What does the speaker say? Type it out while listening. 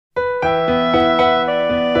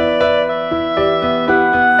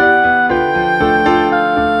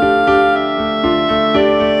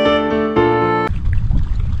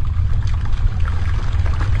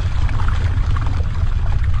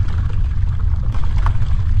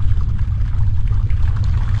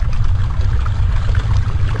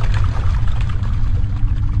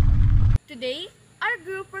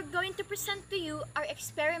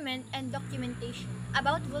measurement and documentation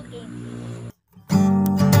about volcanoes.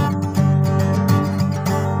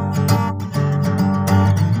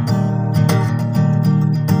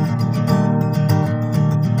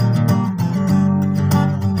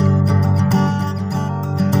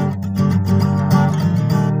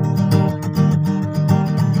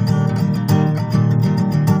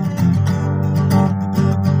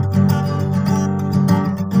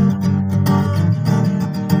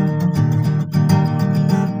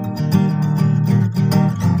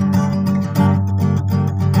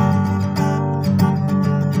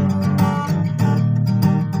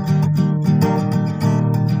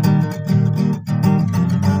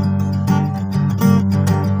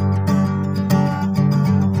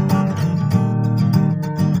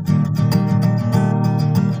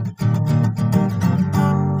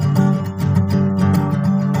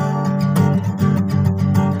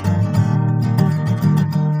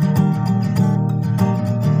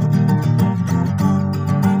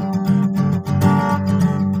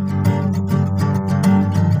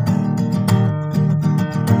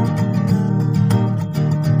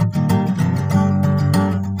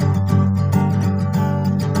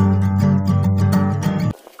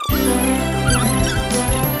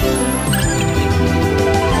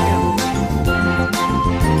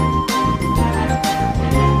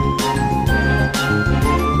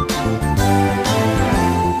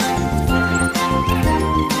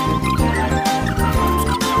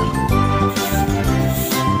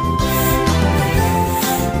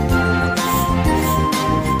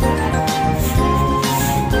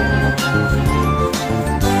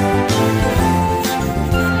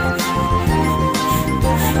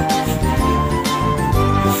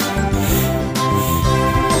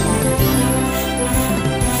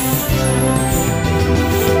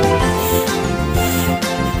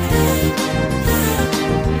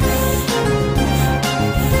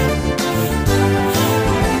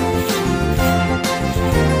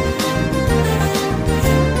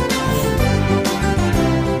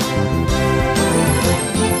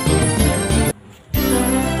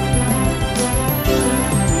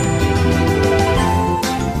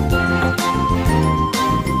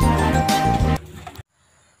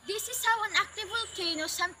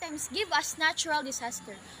 Sometimes give us natural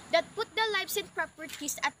disaster that put the lives and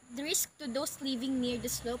properties at risk to those living near the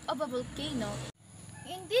slope of a volcano.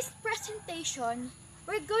 In this presentation,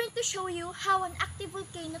 we're going to show you how an active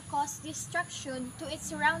volcano causes destruction to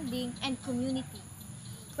its surrounding and community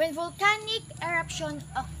when volcanic eruption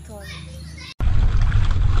occurs.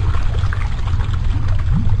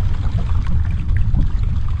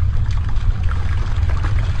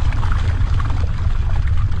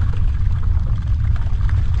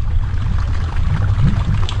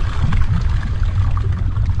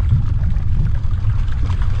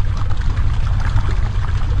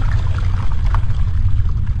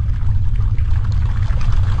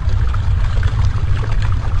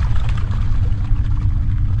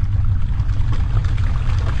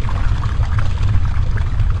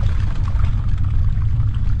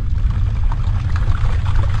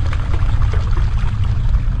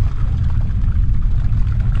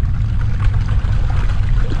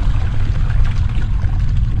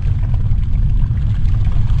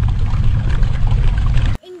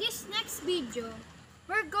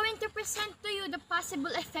 We're going to present to you the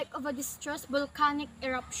possible effect of a distressed volcanic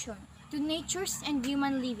eruption to nature's and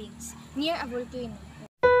human livings near a volcano.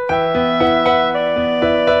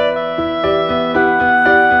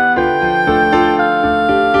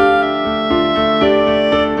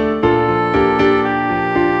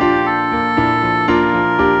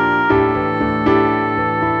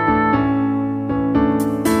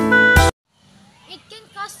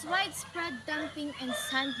 Widespread dumping and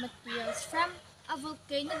sand materials from a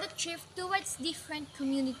volcano that drift towards different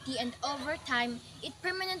community, and over time it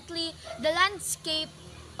permanently the landscape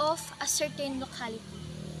of a certain locality.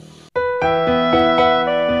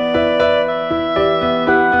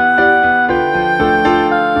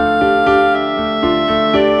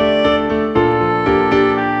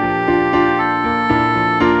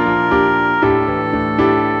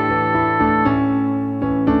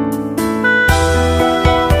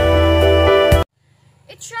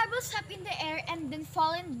 Travels up in the air and then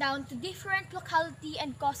falling down to different locality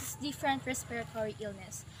and causes different respiratory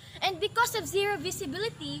illness. And because of zero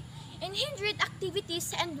visibility, unhindered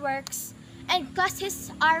activities and works and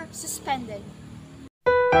classes are suspended.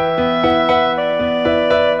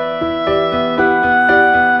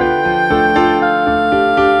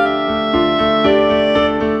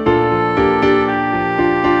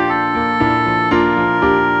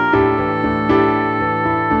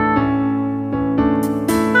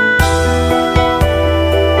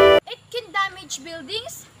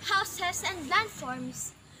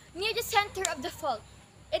 sometimes near the center of the fault.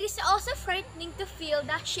 It is also frightening to feel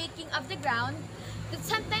the shaking of the ground that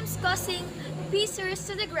sometimes causing fissures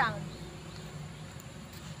to the ground.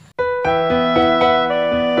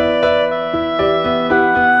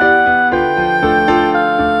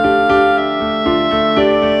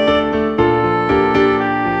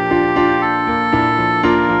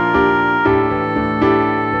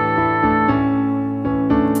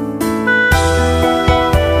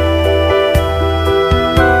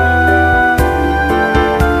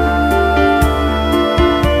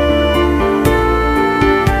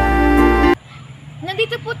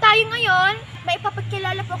 Nandito po tayo ngayon, may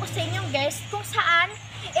ipapakilala po ko sa inyong guest kung saan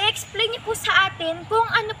i-explain niyo po sa atin kung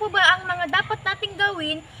ano po ba ang mga dapat nating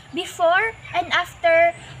gawin before and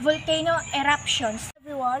after volcano eruptions.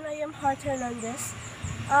 Everyone, I am Hart Hernandez.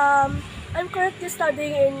 I'm currently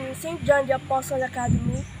studying in St. John the Apostle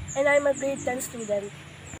Academy and I'm a grade 10 student.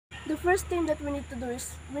 The first thing that we need to do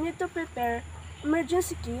is we need to prepare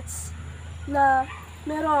emergency kits na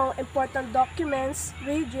merong important documents,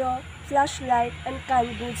 radio, flashlight, and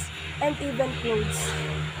canned goods, and even clothes.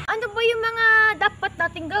 Ano ba yung mga dapat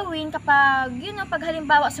nating gawin kapag, pag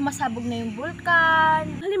halimbawa sumasabog na yung vulkan?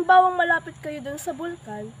 Halimbawa malapit kayo dun sa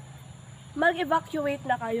bulkan, mag-evacuate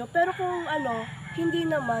na kayo. Pero kung hindi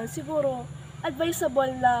naman, siguro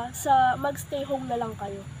advisable na mag-stay home na lang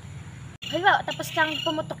kayo. Halimbawa, tapos lang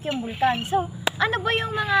pumutok yung vulkan. So, ano ba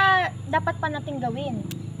yung mga dapat pa nating gawin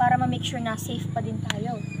para ma-make sure na safe pa din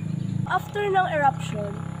tayo? After ng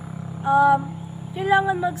eruption,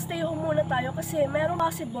 kailangan mag-stay home muna tayo kasi merong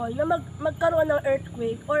possible na magkaroon ng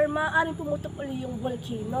earthquake or maaaring pumutok uli yung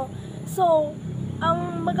volcano. So,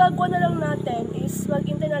 ang magagawa na lang natin is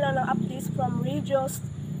mag-intay na lang ng updates from radios,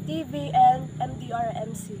 TV, and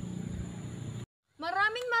MDRMC.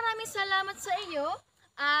 Maraming salamat sa iyo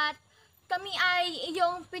at kami ay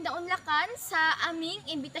iyong pinaunlakan sa aming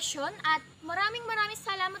imbitasyon at maraming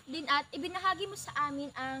salamat din at ibinahagi mo sa amin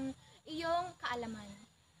ang iyong kaalaman.